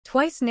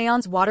Twice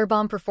Nayeon's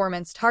WATERBOMB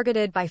performance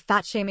targeted by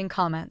fat-shaming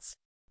comments.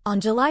 On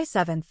July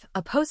 7th,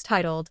 a post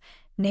titled,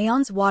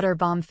 "Nayeon's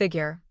WATERBOMB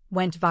figure,"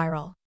 went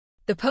viral.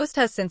 The post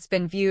has since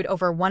been viewed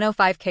over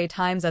 105K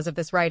times as of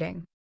this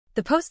writing.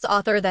 The post's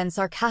author then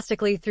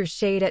sarcastically threw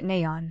shade at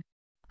Nayeon.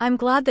 "I'm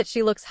glad that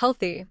she looks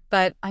healthy,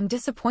 but I'm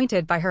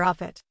disappointed by her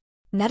outfit."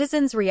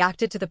 Netizens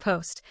reacted to the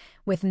post,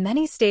 with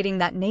many stating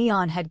that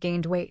Nayeon had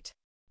gained weight.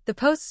 The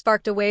post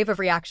sparked a wave of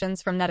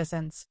reactions from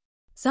netizens.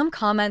 Some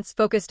comments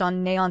focused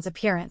on Nayeon's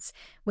appearance,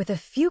 with a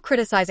few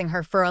criticizing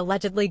her for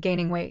allegedly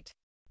gaining weight.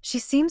 "She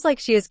seems like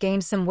she has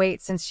gained some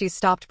weight since she's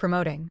stopped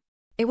promoting.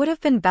 It would have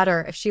been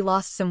better if she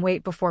lost some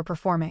weight before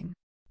performing.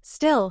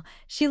 Still,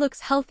 she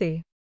looks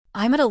healthy.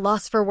 I'm at a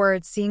loss for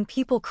words seeing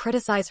people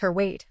criticize her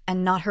weight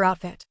and not her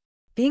outfit.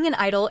 Being an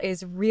idol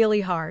is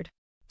really hard."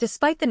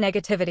 Despite the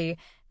negativity,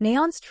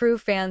 Nayeon's true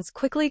fans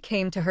quickly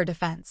came to her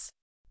defense.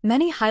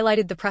 Many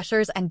highlighted the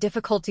pressures and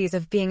difficulties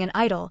of being an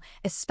idol,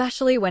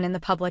 especially when in the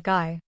public eye.